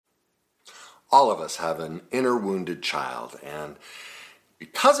All of us have an inner wounded child, and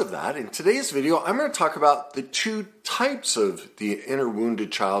because of that, in today's video, I'm going to talk about the two types of the inner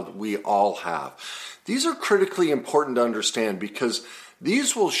wounded child we all have. These are critically important to understand because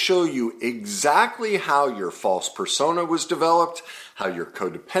these will show you exactly how your false persona was developed, how your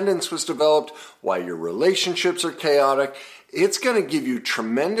codependence was developed, why your relationships are chaotic. It's going to give you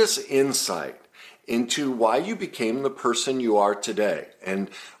tremendous insight into why you became the person you are today and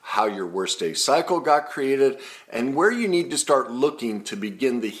how your worst day cycle got created and where you need to start looking to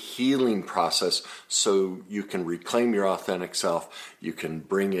begin the healing process so you can reclaim your authentic self, you can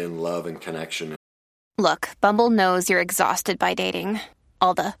bring in love and connection. Look, Bumble knows you're exhausted by dating.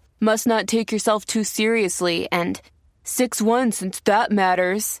 All the must not take yourself too seriously and 6'1" since that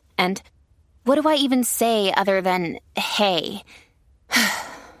matters. And what do I even say other than, hey?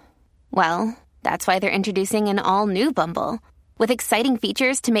 Well, that's why they're introducing an all-new Bumble with exciting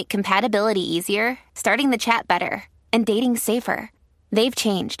features to make compatibility easier, starting the chat better, and dating safer. They've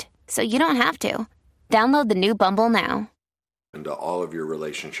changed, so you don't have to. Download the new Bumble now. Into all of your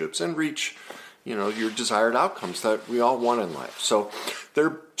relationships and reach, your desired outcomes that we all want in life. So there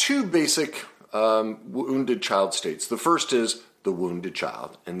are two basic wounded child states. The first is the wounded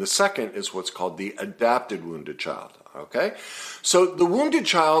child, and the second is what's called the adapted wounded child. Okay? So the wounded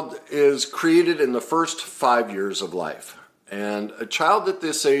child is created in the first 5 years of life. And a child at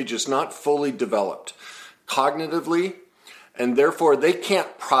this age is not fully developed cognitively, and therefore they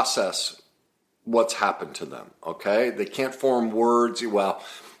can't process what's happened to them. Okay? They can't form words. Well,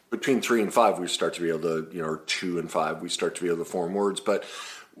 between 3 and 5, we start to be able to, or 2 and 5, we start to be able to form words. But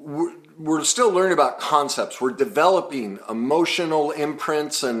we're still learning about concepts. We're developing emotional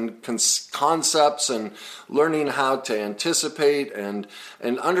imprints and concepts and learning how to anticipate and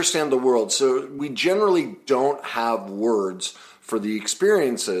understand the world. So we generally don't have words for the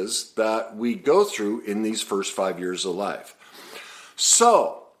experiences that we go through in these first 5 years of life.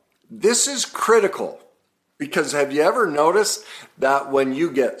 So this is critical because have you ever noticed that when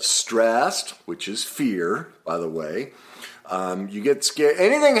you get stressed, which is fear, by the way, you get scared.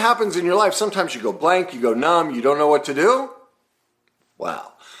 Anything happens in your life, sometimes you go blank, you go numb, you don't know what to do.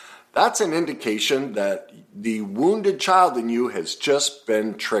 Well, that's an indication that the wounded child in you has just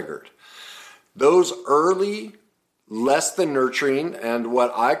been triggered. Those early, less than nurturing, and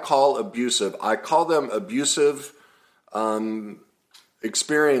what I call abusive, I call them abusive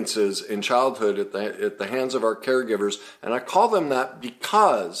experiences in childhood at the hands of our caregivers, and I call them that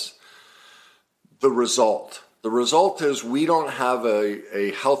because the result is we don't have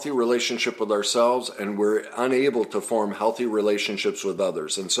a healthy relationship with ourselves and we're unable to form healthy relationships with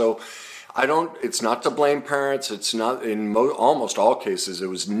others. And so it's not to blame parents. It's not, in almost all cases, it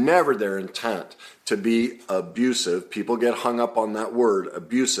was never their intent to be abusive. People get hung up on that word,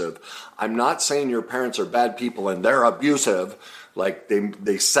 abusive. I'm not saying your parents are bad people and they're abusive, like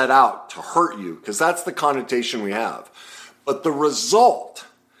they set out to hurt you, because that's the connotation we have. But the result,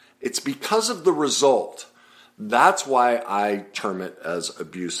 it's because of the result. That's why I term it as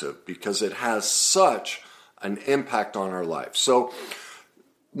abusive, because it has such an impact on our life. So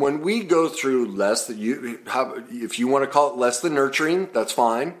when we go through if you want to call it less than nurturing, that's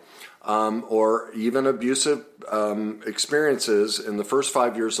fine, or even abusive experiences in the first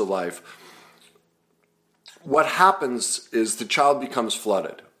 5 years of life, what happens is the child becomes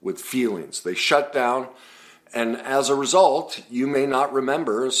flooded with feelings. They shut down. And as a result, you may not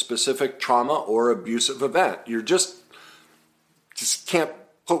remember a specific trauma or abusive event. You just can't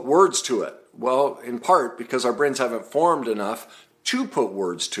put words to it. Well, in part because our brains haven't formed enough to put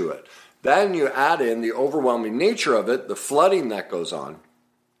words to it. Then you add in the overwhelming nature of it, the flooding that goes on.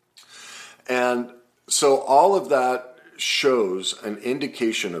 And so all of that shows an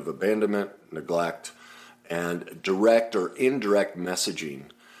indication of abandonment, neglect, and direct or indirect messaging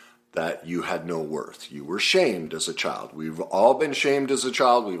that you had no worth. You were shamed as a child. We've all been shamed as a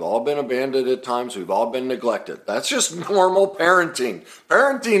child. We've all been abandoned at times. We've all been neglected. That's just normal parenting.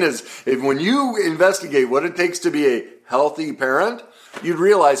 Parenting is, when you investigate what it takes to be a healthy parent, you'd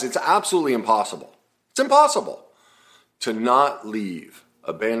realize it's absolutely impossible. It's impossible to not leave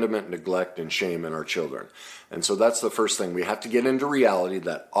abandonment, neglect, and shame in our children. And so that's the first thing. We have to get into reality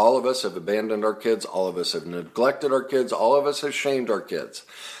that all of us have abandoned our kids. All of us have neglected our kids. All of us have shamed our kids.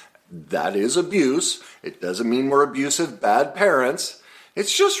 That is abuse. It doesn't mean we're abusive, bad parents.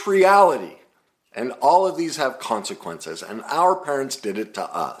 It's just reality. And all of these have consequences. And our parents did it to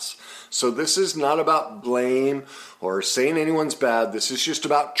us. So this is not about blame or saying anyone's bad. This is just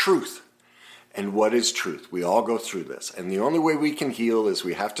about truth. And what is truth? We all go through this. And the only way we can heal is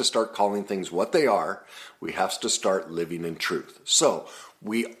we have to start calling things what they are. We have to start living in truth. So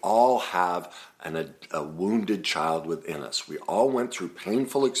we all have a wounded child within us. We all went through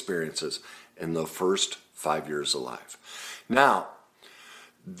painful experiences in the first 5 years of life. Now,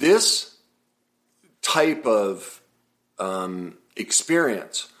 this type of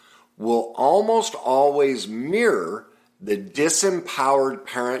experience will almost always mirror the disempowered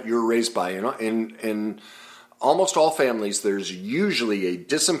parent you're raised by. In almost all families, there's usually a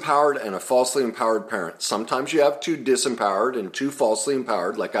disempowered and a falsely empowered parent. Sometimes you have two disempowered and two falsely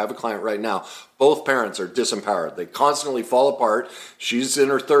empowered. Like I have a client right now. Both parents are disempowered. They constantly fall apart. She's in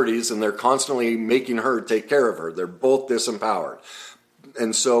her 30s and they're constantly making her take care of her. They're both disempowered.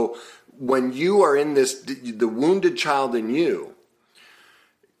 And so when you are in this, the wounded child in you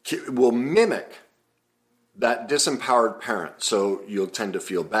will mimic that disempowered parent. So you'll tend to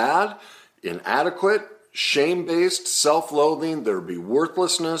feel bad, inadequate, shame-based, self-loathing. There'll be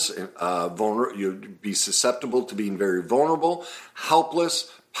worthlessness, you'll be susceptible to being very vulnerable,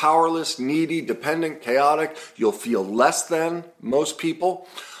 helpless, powerless, needy, dependent, chaotic. You'll feel less than most people.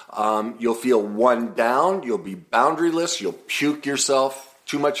 You'll feel one down. You'll be boundaryless. You'll puke yourself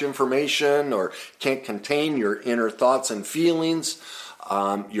too much information or can't contain your inner thoughts and feelings.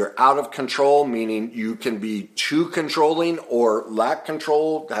 You're out of control, meaning you can be too controlling or lack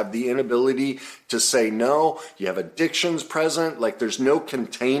control, have the inability to say no. You have addictions present, like there's no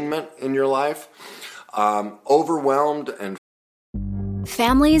containment in your life. Overwhelmed and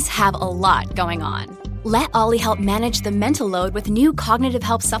Families have a lot going on. Let Ollie help manage the mental load with new cognitive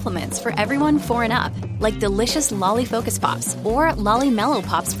help supplements for everyone 4 and up, like delicious Lolly Focus Pops or Lolly Mellow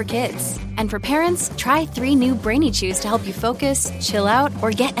Pops for kids. And for parents, try 3 new Brainy Chews to help you focus, chill out, or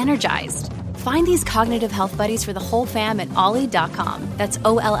get energized. Find these cognitive health buddies for the whole fam at ollie.com. That's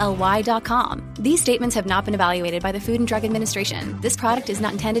OLLY.com. These statements have not been evaluated by the Food and Drug Administration. This product is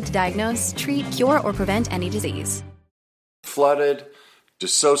not intended to diagnose, treat, cure, or prevent any disease. flooded,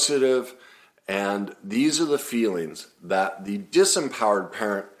 dissociative, and these are the feelings that the disempowered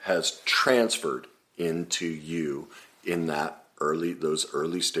parent has transferred into you in those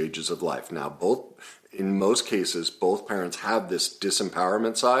early stages of life. Now, in most cases, both parents have this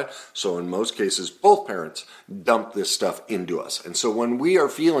disempowerment side. So in most cases, both parents dump this stuff into us. And so when we are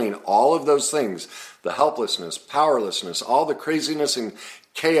feeling all of those things, the helplessness, powerlessness, all the craziness and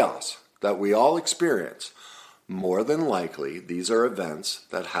chaos that we all experience, more than likely, these are events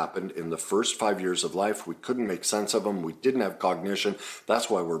that happened in the first 5 years of life. We couldn't make sense of them. We didn't have cognition. That's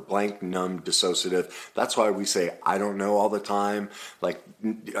why we're blank, numb, dissociative. That's why we say, I don't know all the time. Like,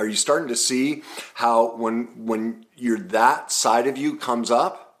 are you starting to see how when that side of you comes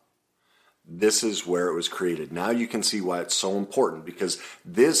up, this is where it was created. Now you can see why it's so important, because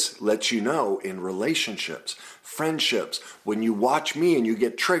this lets you know in relationships, friendships, when you watch me and you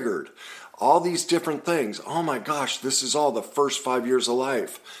get triggered, all these different things. Oh my gosh, this is all the first 5 years of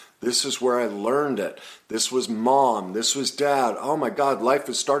life. This is where I learned it. This was mom. This was dad. Oh my God, life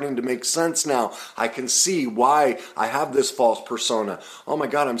is starting to make sense now. I can see why I have this false persona. Oh my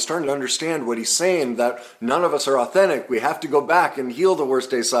God, I'm starting to understand what he's saying, that none of us are authentic. We have to go back and heal the worst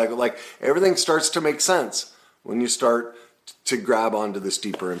day cycle. Like, everything starts to make sense when you start to grab onto this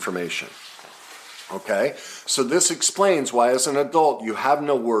deeper information. Okay, so this explains why as an adult you have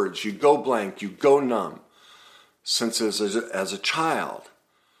no words, you go blank, you go numb. Since as a child,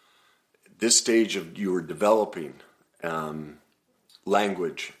 this stage of you were developing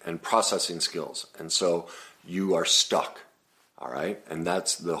language and processing skills, and so you are stuck. All right, and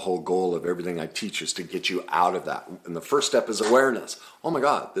that's the whole goal of everything I teach, is to get you out of that. And the first step is awareness. Oh my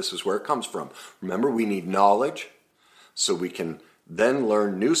God, this is where it comes from. Remember, we need knowledge so we can then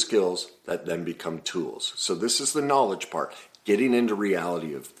learn new skills that then become tools. So this is the knowledge part, getting into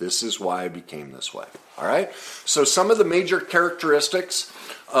reality of this is why I became this way. All right? So some of the major characteristics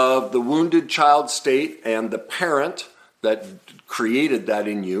of the wounded child state and the parent that created that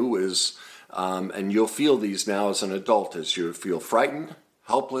in you is, and you'll feel these now as an adult, as you feel frightened,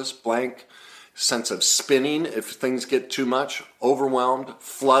 helpless, blank, sense of spinning if things get too much, overwhelmed,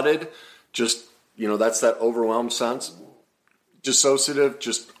 flooded, just, that's that overwhelmed sense. Dissociative,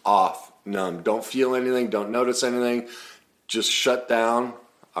 just off, numb. Don't feel anything, don't notice anything, just shut down,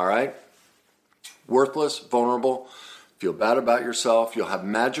 all right? Worthless, vulnerable, feel bad about yourself. You'll have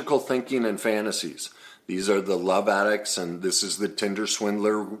magical thinking and fantasies. These are the love addicts, and this is the Tinder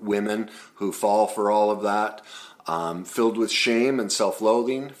swindler women who fall for all of that. Filled with shame and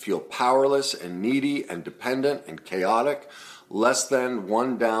self-loathing, feel powerless and needy and dependent and chaotic. less than,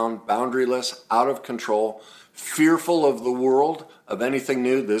 one down, boundaryless, out of control, fearful of the world, of anything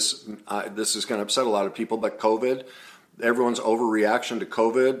new. This is going to upset a lot of people, but COVID, everyone's overreaction to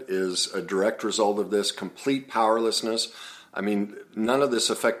COVID is a direct result of this, complete powerlessness. I mean, none of this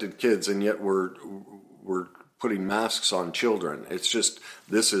affected kids, and yet we're putting masks on children. It's just,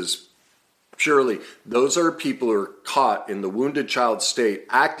 this is purely, those are people who are caught in the wounded child state,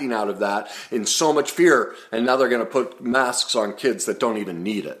 acting out of that in so much fear, and now they're going to put masks on kids that don't even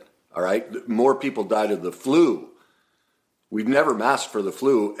need it. All right? More people died of the flu. We've never masked for the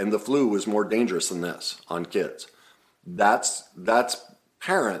flu, and the flu was more dangerous than this on kids. That's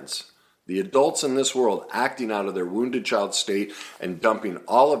parents, the adults in this world, acting out of their wounded child state and dumping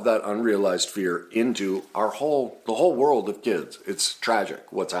all of that unrealized fear into the whole world of kids. It's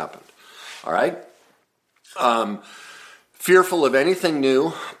tragic what's happened. All right? Fearful of anything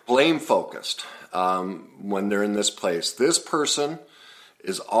new, blame focused when they're in this place. This person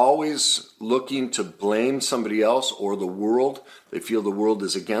is always looking to blame somebody else or the world. They feel the world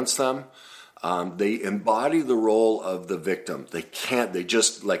is against them. They embody the role of the victim. They're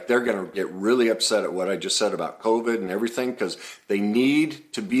going to get really upset at what I just said about COVID and everything because they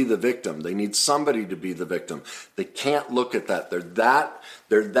need to be the victim. They need somebody to be the victim. They can't look at that. They're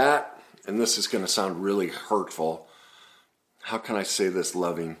that, and this is going to sound really hurtful. How can I say this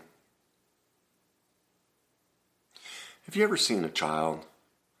loving? Have you ever seen a child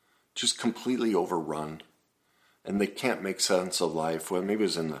just completely overrun and they can't make sense of life? Well, maybe it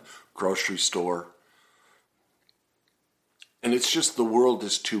was in the grocery store. And it's just the world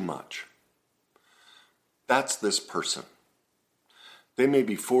is too much. That's this person. They may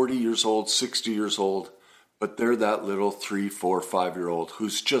be 40 years old, 60 years old, but they're that little 3, 4, 5-year-old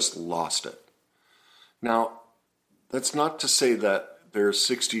who's just lost it. Now, that's not to say that they're a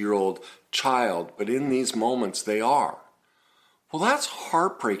 60-year-old child, but in these moments they are. Well, that's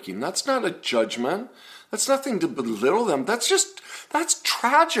heartbreaking. That's not a judgment. That's nothing to belittle them. That's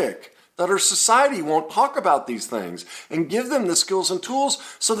tragic that our society won't talk about these things and give them the skills and tools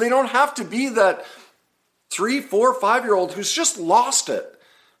so they don't have to be that 3, 4, 5-year-old who's just lost it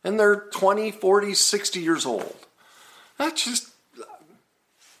and they're 20, 40, 60 years old. That's just...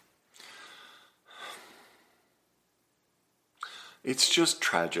 It's just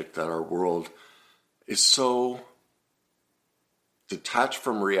tragic that our world is so detached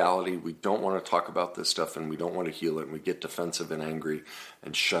from reality. We don't want to talk about this stuff and we don't want to heal it, and we get defensive and angry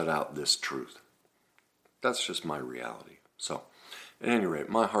and shut out this truth. That's just my reality. So, at any rate,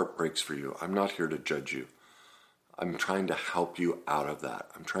 my heart breaks for you. I'm not here to judge you. I'm trying to help you out of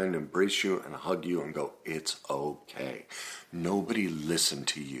that. I'm trying to embrace you and hug you and go, it's okay. Nobody listened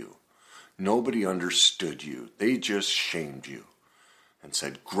to you. Nobody understood you. They just shamed you and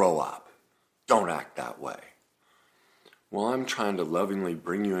said, grow up. Don't act that way. Well, I'm trying to lovingly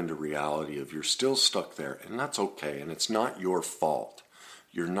bring you into reality of you're still stuck there, and that's okay, and it's not your fault.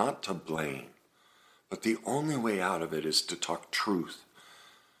 You're not to blame. But the only way out of it is to talk truth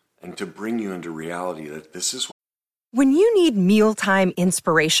and to bring you into reality that this is. When you need mealtime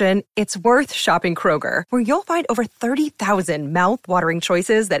inspiration, it's worth shopping Kroger, where you'll find over 30,000 mouth-watering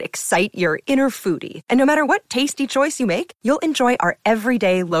choices that excite your inner foodie. And no matter what tasty choice you make, you'll enjoy our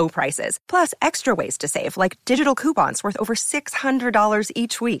everyday low prices, plus extra ways to save, like digital coupons worth over $600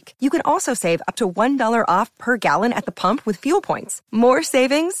 each week. You can also save up to $1 off per gallon at the pump with fuel points. More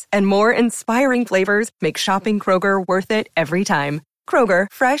savings and more inspiring flavors make shopping Kroger worth it every time. Kroger,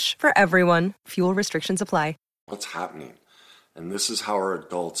 fresh for everyone. Fuel restrictions apply. What's happening? And this is how our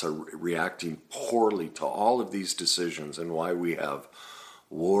adults are reacting poorly to all of these decisions and why we have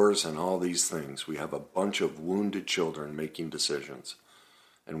wars and all these things. We have a bunch of wounded children making decisions.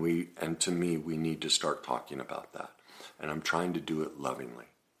 And to me, we need to start talking about that. And I'm trying to do it lovingly.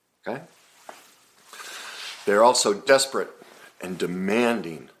 Okay? They're also desperate and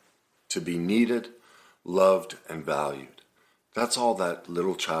demanding to be needed, loved, and valued. That's all that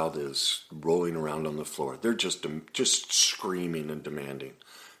little child is rolling around on the floor. They're just screaming and demanding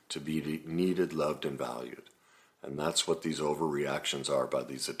to be needed, loved, and valued. And that's what these overreactions are by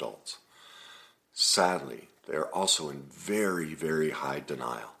these adults. Sadly, they're also in very, very high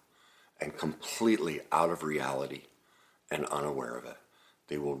denial and completely out of reality and unaware of it.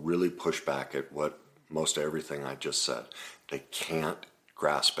 They will really push back at what most everything I just said. They can't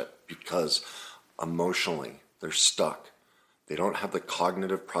grasp it because emotionally they're stuck. They don't have the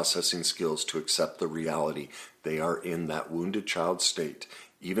cognitive processing skills to accept the reality. They are in that wounded child state,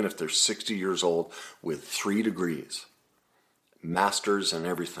 even if they're 60 years old with 3 degrees, masters and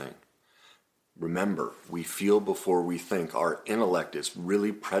everything. Remember, we feel before we think. Our intellect is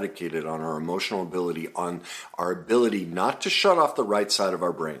really predicated on our emotional ability, on our ability not to shut off the right side of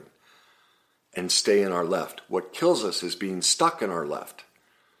our brain and stay in our left. What kills us is being stuck in our left.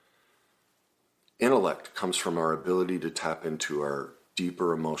 Intellect comes from our ability to tap into our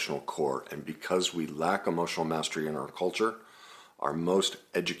deeper emotional core. And because we lack emotional mastery in our culture, our most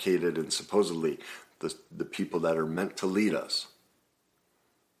educated and supposedly the people that are meant to lead us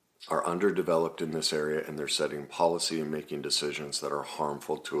are underdeveloped in this area, and they're setting policy and making decisions that are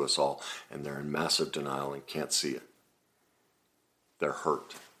harmful to us all, and they're in massive denial and can't see it. They're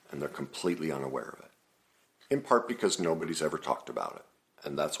hurt, and they're completely unaware of it, in part because nobody's ever talked about it,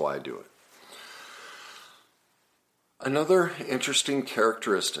 and that's why I do it. Another interesting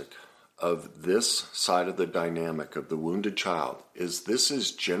characteristic of this side of the dynamic of the wounded child is this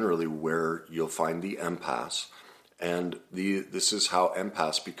is generally where you'll find the empaths. And this is how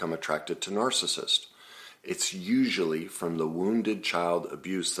empaths become attracted to narcissists. It's usually from the wounded child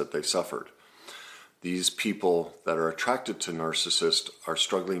abuse that they suffered. These people that are attracted to narcissists are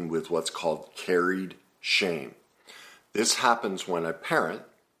struggling with what's called carried shame. This happens when a parent,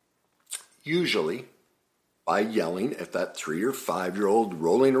 usually by yelling at that 3 or 5-year-old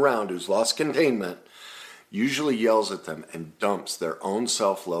rolling around who's lost containment, usually yells at them and dumps their own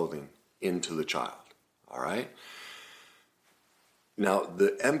self-loathing into the child. All right? Now,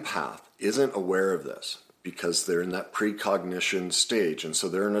 the empath isn't aware of this because they're in that precognition stage. And so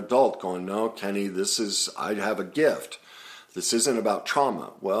they're an adult going, no, Kenny, I have a gift. This isn't about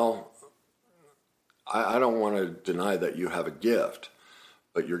trauma. Well, I don't want to deny that you have a gift,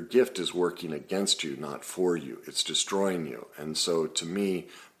 but your gift is working against you, not for you. It's destroying you. And so to me,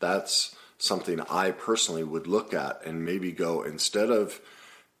 that's something I personally would look at and maybe go, instead of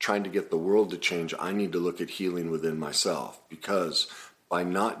trying to get the world to change, I need to look at healing within myself, because by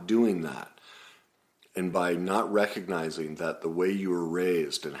not doing that and by not recognizing that the way you were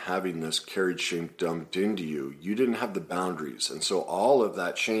raised and having this carried shame dumped into you, you didn't have the boundaries. And so all of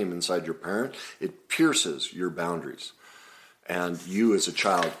that shame inside your parent, it pierces your boundaries. And you as a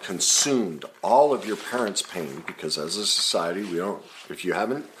child consumed all of your parents' pain, because as a society, if you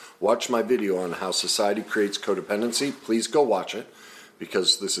haven't watched my video on how society creates codependency, please go watch it.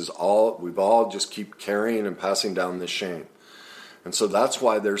 Because we've all just keep carrying and passing down this shame. And so that's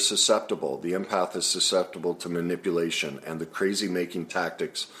why they're susceptible. The empath is susceptible to manipulation and the crazy-making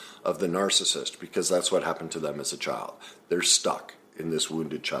tactics of the narcissist, because that's what happened to them as a child. They're stuck in this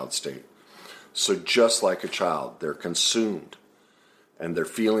wounded child state. So just like a child, they're consumed, and their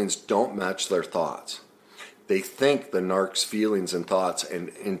feelings don't match their thoughts. They think the narc's feelings and thoughts and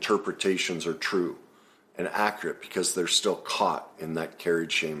interpretations are true and accurate because they're still caught in that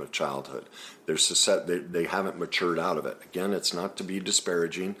carried shame of childhood. They haven't matured out of it. Again, it's not to be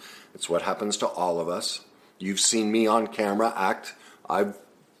disparaging. It's what happens to all of us. You've seen me on camera act. I've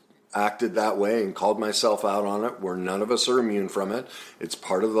acted that way and called myself out on it, where none of us are immune from it. It's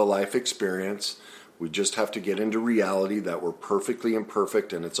part of the life experience. We just have to get into reality that we're perfectly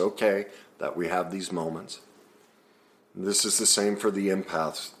imperfect, and it's okay that we have these moments. This is the same for the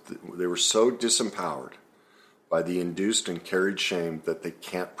empaths. They were so disempowered by the induced and carried shame that they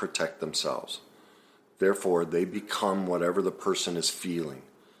can't protect themselves. Therefore, they become whatever the person is feeling,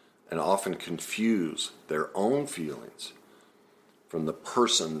 and often confuse their own feelings from the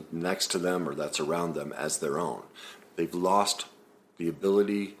person next to them or that's around them as their own. They've lost the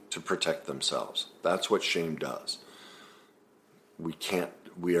ability to protect themselves. That's what shame does.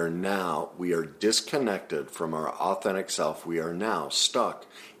 We are disconnected from our authentic self. We are now stuck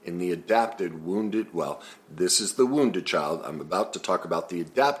in the adapted wounded, this is the wounded child. I'm about to talk about the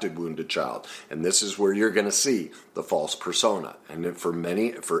adapted wounded child. And this is where you're going to see the false persona. And for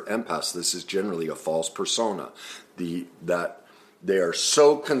empaths, this is generally a false persona. That they are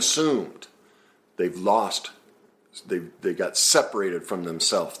so consumed, they got separated from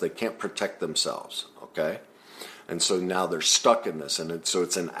themselves. They can't protect themselves, okay? And so now they're stuck in this, and so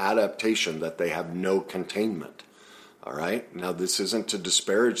it's an adaptation that they have no containment. All right? Now, this isn't to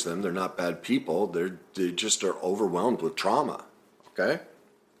disparage them. They're not bad people. They just are overwhelmed with trauma. Okay?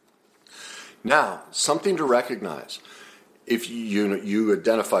 Now, something to recognize. If you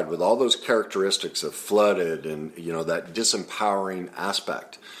identified with all those characteristics of flooded and, that disempowering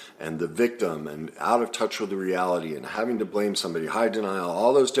aspect, and the victim and out of touch with the reality and having to blame somebody, high denial,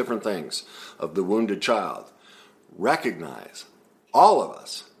 all those different things of the wounded child, recognize, all of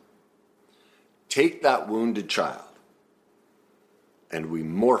us, take that wounded child and we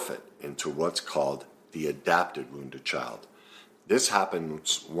morph it into what's called the adapted wounded child. This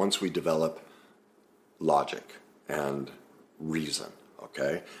happens once we develop logic and reason,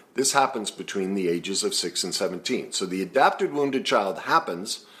 Okay? This happens between the ages of 6 and 17. So the adapted wounded child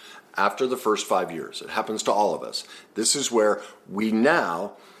happens after the first 5 years. It happens to all of us. This is where we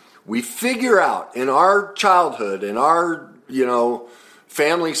figure out in our childhood, in our,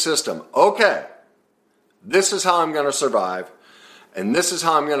 family system, okay, this is how I'm going to survive, and this is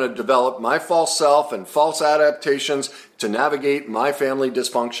how I'm going to develop my false self and false adaptations to navigate my family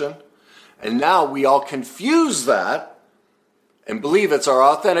dysfunction. And now we all confuse that and believe it's our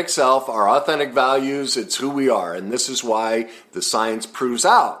authentic self, our authentic values, it's who we are. And this is why the science proves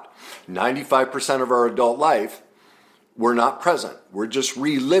out 95% of our adult life, we're not present. We're just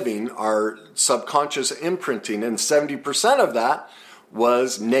reliving our subconscious imprinting, and 70% of that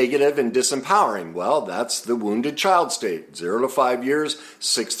was negative and disempowering. Well, that's the wounded child state. 0 to 5 years,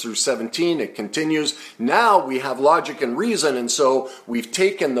 6 through 17, it continues. Now we have logic and reason, and so we've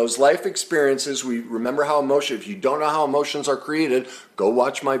taken those life experiences. We remember how if you don't know how emotions are created, go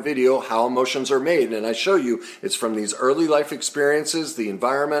watch my video, How Emotions Are Made, and I show you it's from these early life experiences, the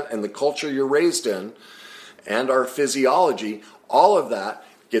environment and the culture you're raised in, and our physiology. All of that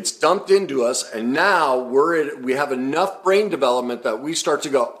gets dumped into us, and now we have enough brain development that we start to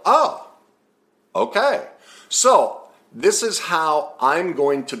go, oh, okay. So this is how I'm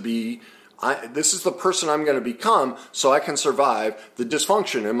going to be, this is the person I'm going to become so I can survive the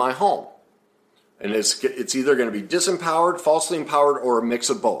dysfunction in my home. And it's either going to be disempowered, falsely empowered, or a mix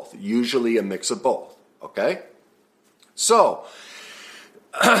of both. Usually a mix of both, okay? So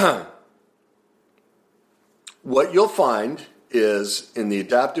what you'll find is in the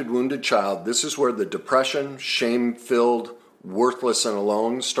adapted wounded child, this is where the depression, shame-filled, worthless and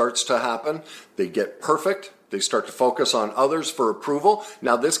alone starts to happen. They get perfect. They start to focus on others for approval.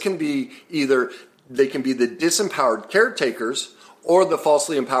 Now, this can be they can be the disempowered caretakers or the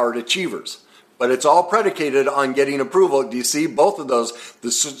falsely empowered achievers. But it's all predicated on getting approval. Do you see both of those?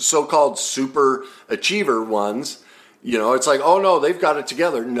 The so-called super achiever ones, it's like, oh no, they've got it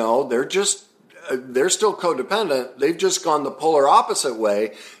together. No, they're still codependent. They've just gone the polar opposite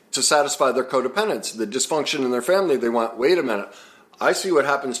way to satisfy their codependence. The dysfunction in their family, they want, wait a minute, I see what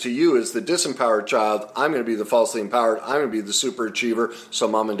happens to you as the disempowered child. I'm going to be the falsely empowered. I'm going to be the super achiever, so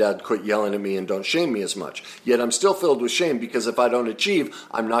mom and dad quit yelling at me and don't shame me as much. Yet I'm still filled with shame because if I don't achieve,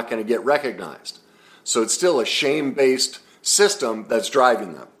 I'm not going to get recognized. So it's still a shame-based system that's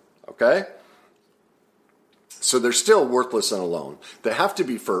driving them, okay? So they're still worthless and alone. They have to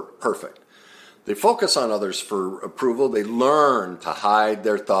be perfect. They focus on others for approval. They learn to hide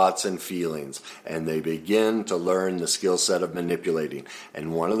their thoughts and feelings, and they begin to learn the skill set of manipulating.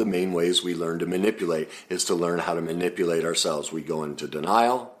 And one of the main ways we learn to manipulate is to learn how to manipulate ourselves. We go into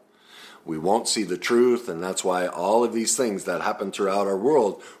denial. We won't see the truth, and that's why all of these things that happen throughout our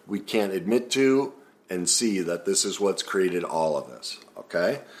world, we can't admit to and see that this is what's created all of this,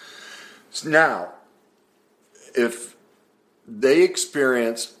 okay? So now, if they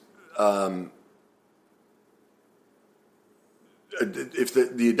experience if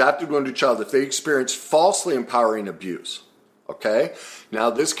the adapted wounded child, if they experience falsely empowering abuse, okay? Now,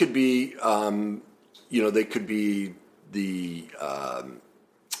 this could be, they could be the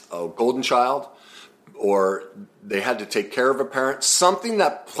golden child, or they had to take care of a parent, something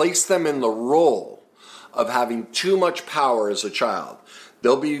that placed them in the role of having too much power as a child.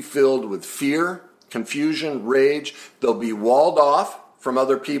 They'll be filled with fear, confusion, rage. They'll be walled off from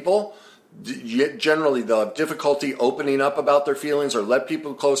other people. Generally, they'll have difficulty opening up about their feelings or let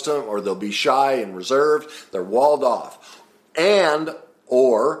people close to them, or they'll be shy and reserved. They're walled off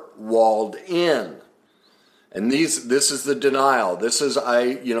or walled in. And this is the denial. This is,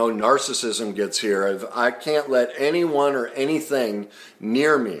 narcissism gets here. I can't let anyone or anything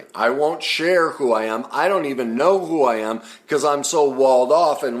near me. I won't share who I am. I don't even know who I am because I'm so walled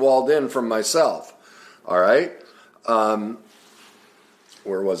off and walled in from myself. All right?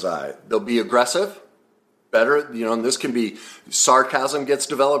 Where was I? They'll be aggressive. Better, and this can be, sarcasm gets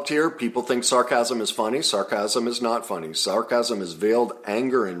developed here. People think sarcasm is funny. Sarcasm is not funny. Sarcasm is veiled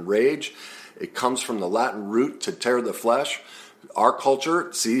anger and rage. It comes from the Latin root to tear the flesh. Our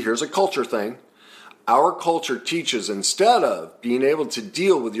culture, see, here's a culture thing. Our culture teaches, instead of being able to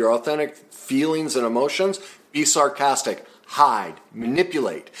deal with your authentic feelings and emotions, be sarcastic, hide,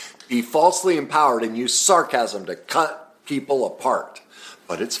 manipulate, be falsely empowered, and use sarcasm to cut people apart.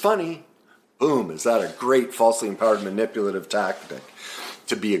 But it's funny. Boom, is that a great falsely empowered manipulative tactic?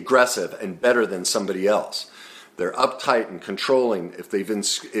 To be aggressive and better than somebody else. They're uptight and controlling. If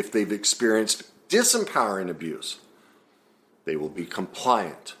they've experienced disempowering abuse, they will be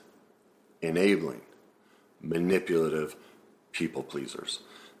compliant, enabling, manipulative, people pleasers.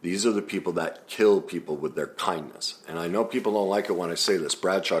 These are the people that kill people with their kindness. And I know people don't like it when I say this.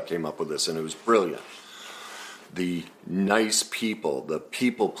 Bradshaw came up with this, and it was brilliant. The nice people, the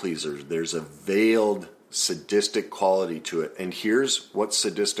people pleasers, there's a veiled sadistic quality to it. And here's what's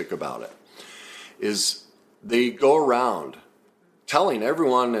sadistic about it, is they go around telling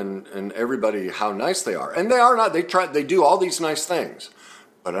everyone and everybody how nice they are. And they are not. They do all these nice things.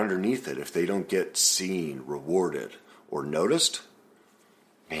 But underneath it, if they don't get seen, rewarded, or noticed,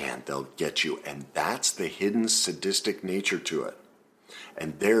 man, they'll get you. And that's the hidden sadistic nature to it.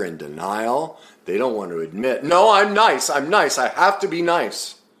 And they're in denial. They don't want to admit, no, I'm nice. I have to be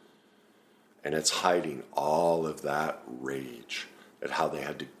nice. And it's hiding all of that rage at how they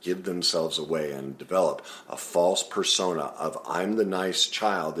had to give themselves away and develop a false persona of I'm the nice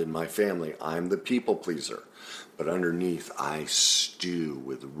child in my family. I'm the people pleaser. But underneath, I stew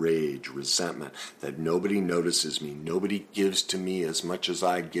with rage, resentment, that nobody notices me. Nobody gives to me as much as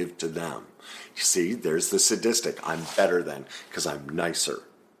I give to them. You see, there's the sadistic. I'm better than because I'm nicer.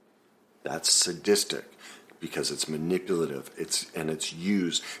 That's sadistic because it's manipulative. It's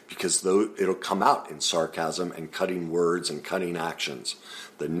used because it'll come out in sarcasm and cutting words and cutting actions.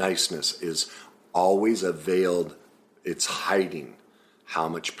 The niceness is always a veiled, it's hiding how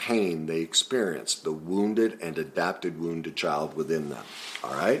much pain they experience, the wounded and adapted wounded child within them.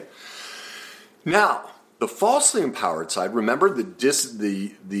 All right? Now, the falsely empowered side, remember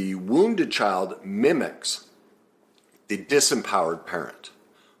the wounded child mimics the disempowered parent.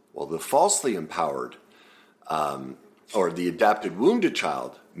 Well, the falsely empowered or the adapted wounded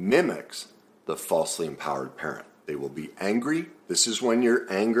child mimics the falsely empowered parent. They will be angry. This is when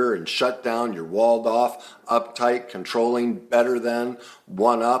you're anger and shut down, you're walled off, uptight, controlling, better than,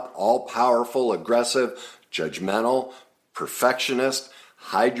 one up, all powerful, aggressive, judgmental, perfectionist,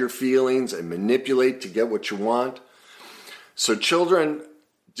 hide your feelings and manipulate to get what you want. So children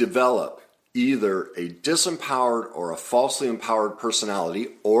develop either a disempowered or a falsely empowered personality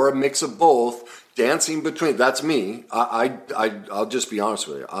or a mix of both, dancing between. That's me. I'll just be honest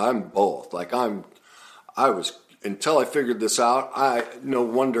with you. I'm both. I was, until I figured this out, no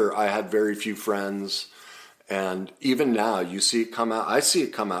wonder I had very few friends. And even now, you see it come out. I see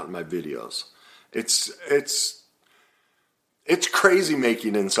it come out in my videos. It's crazy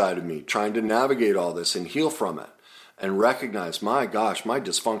making inside of me, trying to navigate all this and heal from it and recognize, my gosh, my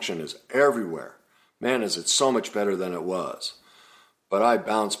dysfunction is everywhere. Man, is it so much better than it was. But I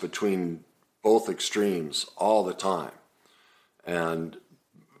bounce between both extremes all the time, and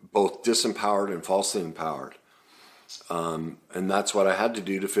both disempowered and falsely empowered. And that's what I had to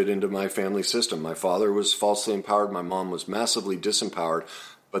do to fit into my family system. My father was falsely empowered. My mom was massively disempowered,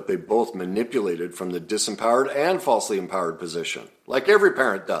 but they both manipulated from the disempowered and falsely empowered position, like every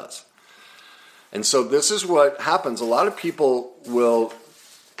parent does. And so this is what happens. A lot of people will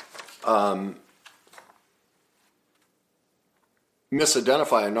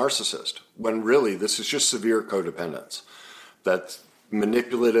misidentify a narcissist when really this is just severe codependence. That's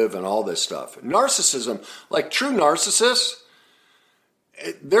manipulative and all this stuff. Narcissism, like true narcissists,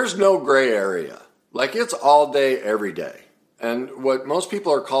 there's no gray area. Like it's all day, every day. And what most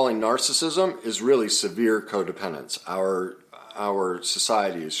people are calling narcissism is really severe codependence. Our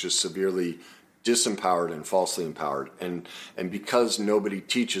society is just severely disempowered and falsely empowered. And because nobody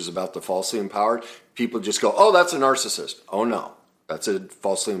teaches about the falsely empowered, people just go, oh, that's a narcissist. Oh, no, that's a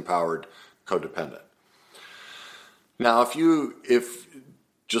falsely empowered codependent. Now, if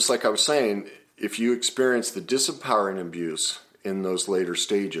just like I was saying, if you experience the disempowering abuse in those later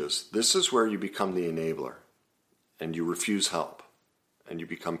stages, this is where you become the enabler and you refuse help and you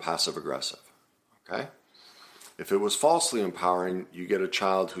become passive aggressive. Okay? If it was falsely empowering, you get a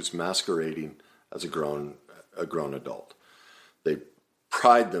child who's masquerading as a grown adult. They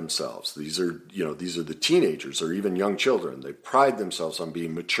pride themselves. These are the teenagers or even young children. They pride themselves on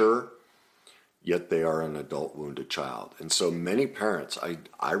being mature, yet they are an adult wounded child. And so many parents,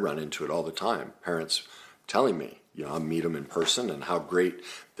 I run into it all the time, parents telling me, I meet them in person and how great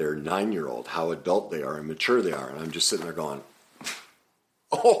their 9-year-old, how adult they are and mature they are. And I'm just sitting there going,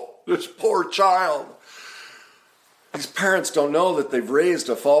 oh, this poor child. These parents don't know that they've raised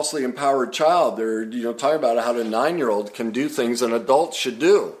a falsely empowered child. They're, talking about how a 9-year-old can do things an adult should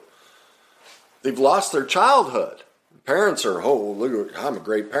do. They've lost their childhood. Parents are, look, I'm a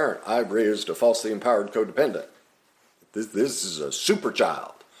great parent. I've raised a falsely empowered codependent. This is a super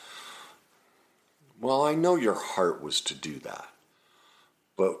child. Well, I know your heart was to do that.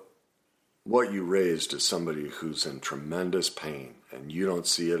 But what you raised is somebody who's in tremendous pain, and you don't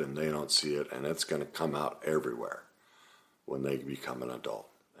see it and they don't see it, and it's going to come out everywhere when they become an adult.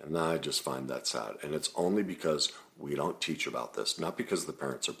 And I just find that sad. And it's only because we don't teach about this, not because the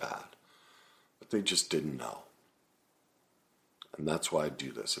parents are bad, but they just didn't know. And that's why I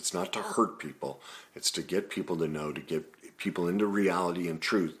do this. It's not to hurt people. It's to get people to know, to get people into reality and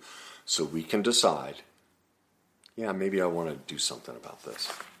truth so we can decide, yeah, maybe I want to do something about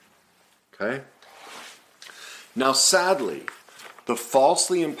this. Okay? Now, sadly, the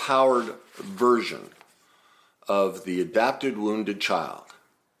falsely empowered version of the adapted wounded child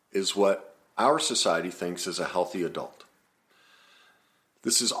is what our society thinks is a healthy adult.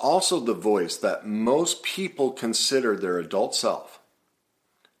 This is also the voice that most people consider their adult self,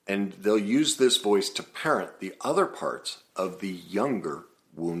 and they'll use this voice to parent the other parts of the younger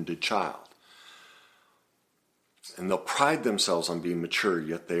wounded child. And they'll pride themselves on being mature,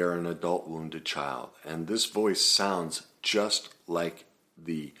 yet they are an adult wounded child. And this voice sounds just like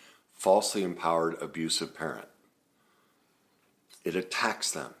the falsely empowered abusive parent. It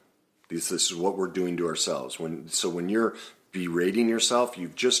attacks them. This is what we're doing to ourselves. So when you're berating yourself,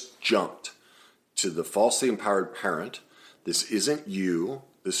 you've just jumped to the falsely empowered parent. This isn't you.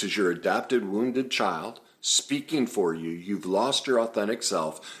 This is your adapted wounded child speaking for you. You've lost your authentic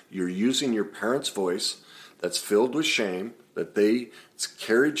self. You're using your parent's voice that's filled with shame, it's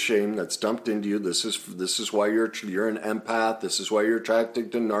carried shame that's dumped into you. This is why you're an empath. This is why you're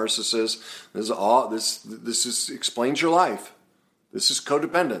attracted to narcissists. This explains your life. This is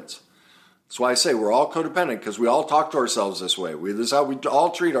codependence. That's why I say we're all codependent, because we all talk to ourselves this way. This is how we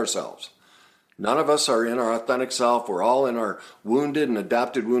all treat ourselves. None of us are in our authentic self. We're all in our wounded and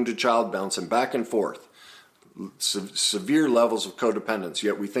adapted wounded child, bouncing back and forth. Severe levels of codependence,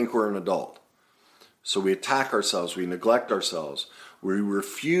 yet we think we're an adult. So we attack ourselves, we neglect ourselves, we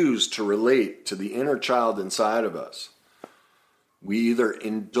refuse to relate to the inner child inside of us. We either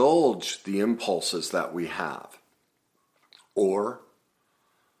indulge the impulses that we have, or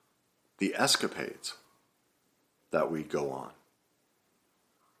the escapades that we go on.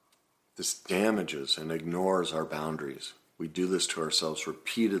 This damages and ignores our boundaries. We do this to ourselves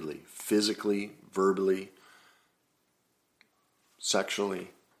repeatedly, physically, verbally, sexually,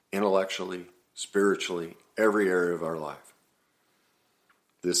 intellectually, spiritually, every area of our life.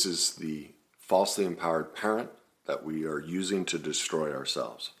 This is the falsely empowered parent that we are using to destroy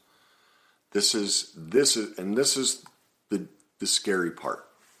ourselves. This is the scary part.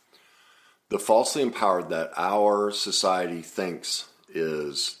 The falsely empowered that our society thinks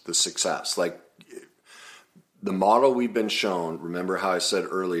is the success. Like the model we've been shown, remember how I said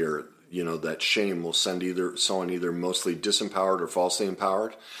earlier, that shame will send someone either mostly disempowered or falsely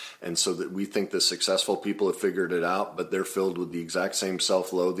empowered. And so that we think the successful people have figured it out, but they're filled with the exact same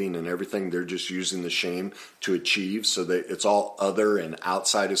self-loathing and everything. They're just using the shame to achieve. So that it's all other and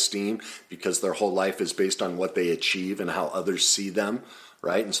outside esteem, because their whole life is based on what they achieve and how others see them.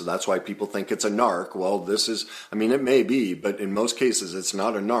 Right? And so that's why people think it's a narc. Well, it may be, but in most cases it's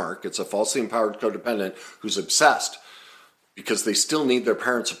not a narc. It's a falsely empowered codependent who's obsessed because they still need their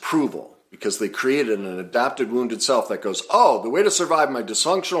parents' approval, because they created an adapted wounded self that goes, the way to survive my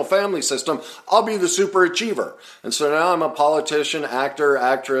dysfunctional family system, I'll be the super achiever. And so now I'm a politician, actor,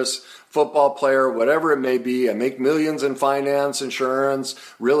 actress, football player, whatever it may be. I make millions in finance, insurance,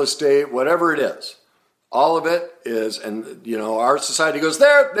 real estate, whatever it is. All of it is, and our society goes,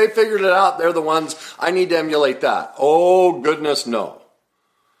 there, they figured it out. They're the ones, I need to emulate that. Oh, goodness, no.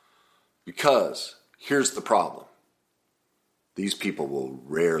 Because here's the problem. These people will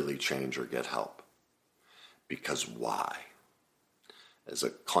rarely change or get help. Because why? As a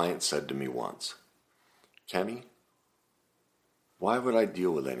client said to me once, Kenny, why would I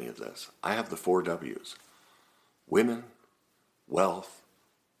deal with any of this? I have the 4 W's. Women, wealth,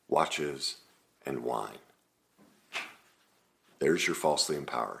 watches, and wine. There's your falsely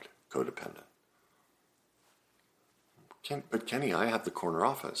empowered codependent. But Kenny, I have the corner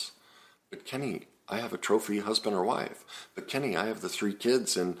office. But Kenny, I have a trophy husband or wife. But Kenny, I have the 3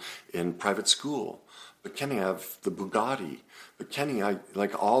 kids in private school. But Kenny, I have the Bugatti. But Kenny, I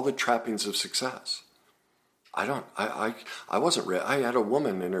like all the trappings of success. I wasn't ready. I had a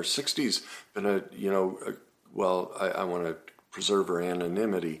woman in her 60s, I want to preserve her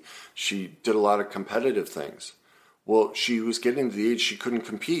anonymity. She did a lot of competitive things. Well, she was getting to the age she couldn't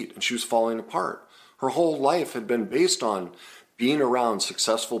compete, and she was falling apart. Her whole life had been based on being around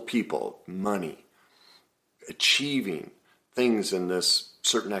successful people, money, achieving things in this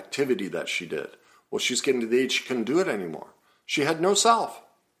certain activity that she did. Well, she's getting to the age she couldn't do it anymore. She had no self.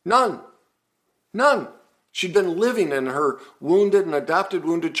 None. She'd been living in her wounded and adapted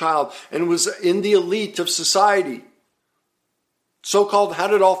wounded child and was in the elite of society. So-called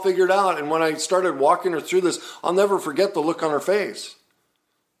had it all figured out. And when I started walking her through this, I'll never forget the look on her face.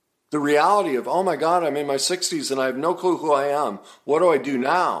 The reality of, oh my God, I'm in my 60s and I have no clue who I am. What do I do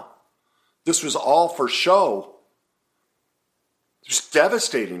now? This was all for show. Just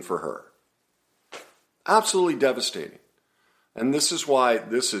devastating for her. Absolutely devastating. And this is why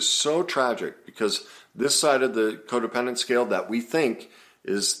this is so tragic, because this side of the codependent scale that we think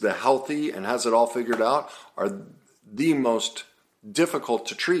is the healthy and has it all figured out are the most difficult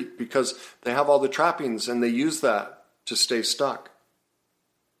to treat, because they have all the trappings and they use that to stay stuck.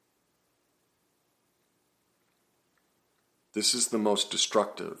 This is the most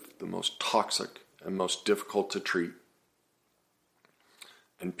destructive, the most toxic, and most difficult to treat.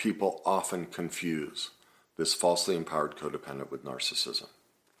 And people often confuse this falsely empowered codependent with narcissism.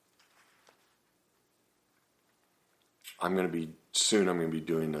 I'm going to be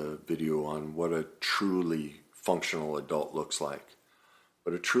doing a video on what a truly functional adult looks like.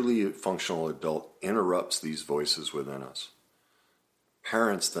 But a truly functional adult interrupts these voices within us,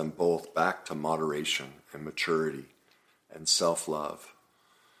 parents them both back to moderation and maturity and self-love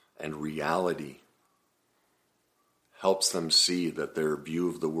and reality, helps them see that their view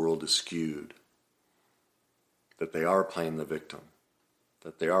of the world is skewed, that they are playing the victim,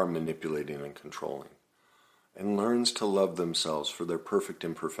 that they are manipulating and controlling, and learns to love themselves for their perfect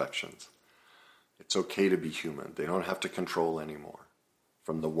imperfections. It's okay to be human. They don't have to control anymore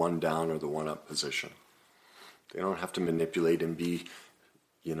from the one down or the one up position. They don't have to manipulate and be,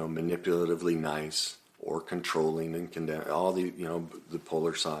 manipulatively nice or controlling and condemn, all the, the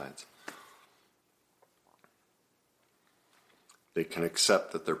polar sides. They can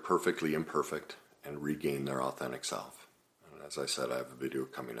accept that they're perfectly imperfect and regain their authentic self. And as I said, I have a video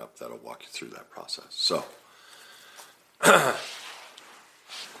coming up that'll walk you through that process. So, I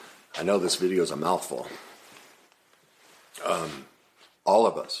know this video is a mouthful. All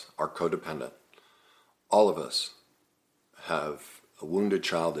of us are codependent. All of us have a wounded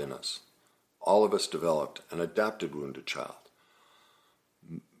child in us. All of us developed an adapted wounded child.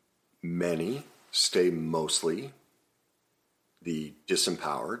 Many stay mostly the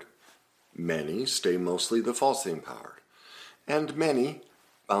disempowered. Many stay mostly the falsely empowered. And many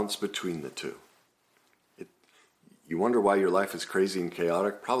bounce between the two. You wonder why your life is crazy and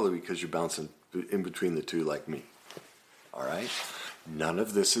chaotic? Probably because you're bouncing in between the two like me. All right? None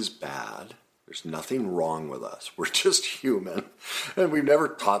of this is bad. There's nothing wrong with us. We're just human. And we've never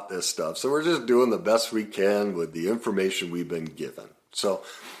taught this stuff. So we're just doing the best we can with the information we've been given. So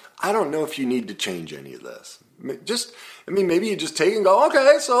I don't know if you need to change any of this. Maybe you just take and go,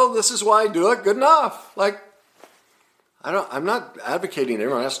 okay, so this is why I do it. Good enough. I'm not advocating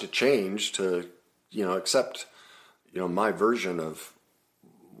everyone has to change to, accept, my version of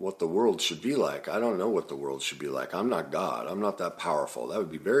what the world should be like. I don't know what the world should be like. I'm not God. I'm not that powerful. That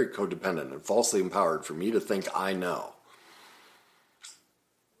would be very codependent and falsely empowered for me to think I know.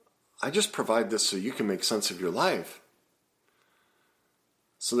 I just provide this so you can make sense of your life,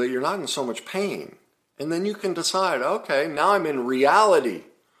 so that you're not in so much pain. And then you can decide, okay, now I'm in reality.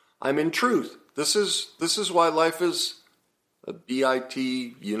 I'm in truth. This is why life is a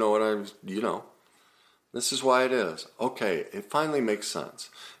B-I-T, This is why it is. Okay, it finally makes sense.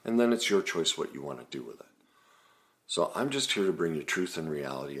 And then it's your choice what you want to do with it. So I'm just here to bring you truth and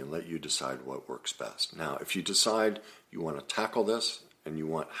reality and let you decide what works best. Now, if you decide you want to tackle this and you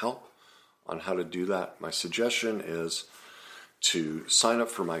want help on how to do that, my suggestion is to sign up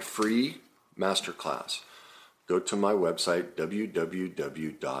for my free masterclass. Go to my website,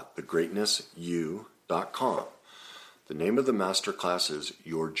 www.thegreatnessyou.com. The name of the masterclass is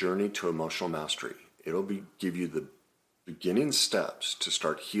Your Journey to Emotional Mastery. It'll give you the beginning steps to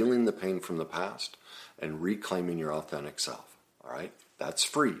start healing the pain from the past and reclaiming your authentic self. All right? That's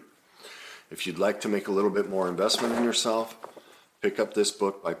free. If you'd like to make a little bit more investment in yourself, pick up this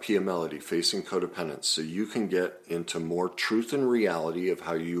book by Pia Mellody, Facing Codependence, so you can get into more truth and reality of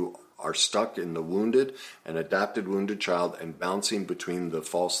how you are stuck in the wounded and adapted wounded child and bouncing between the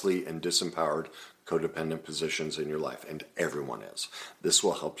falsely and disempowered codependent positions in your life. And everyone is. This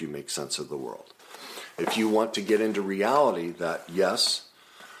will help you make sense of the world. If you want to get into reality that, yes,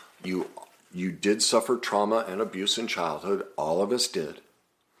 you did suffer trauma and abuse in childhood, all of us did,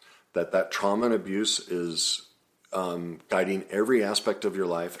 that trauma and abuse is guiding every aspect of your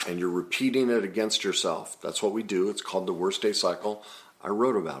life, and you're repeating it against yourself. That's what we do. It's called the worst day cycle. I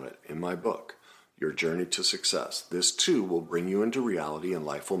wrote about it in my book, Your Journey to Success. This too will bring you into reality and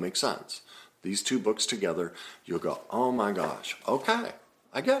life will make sense. These two books together, you'll go, oh my gosh, okay,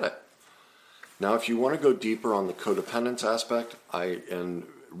 I get it. Now, if you want to go deeper on the codependence aspect and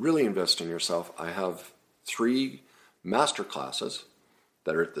really invest in yourself, I have 3 masterclasses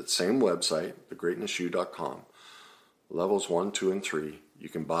that are at the same website, thegreatnessyou.com. Levels 1, 2, and 3. You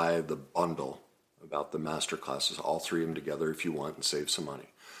can buy the bundle about the master classes, all three of them together if you want, and save some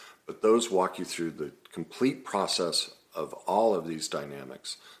money. But those walk you through the complete process of all of these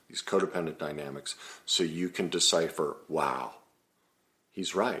dynamics, these codependent dynamics, so you can decipher, wow,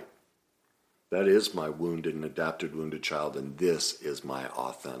 he's right. That is my wounded and adapted wounded child, and this is my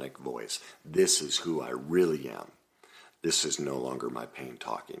authentic voice. This is who I really am. This is no longer my pain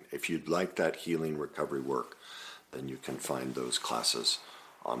talking. If you'd like that healing recovery work, then you can find those classes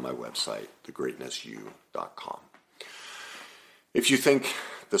on my website, thegreatnessyou.com. If you think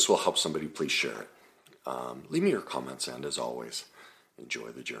this will help somebody, please share it. Leave me your comments, and as always, enjoy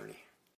the journey.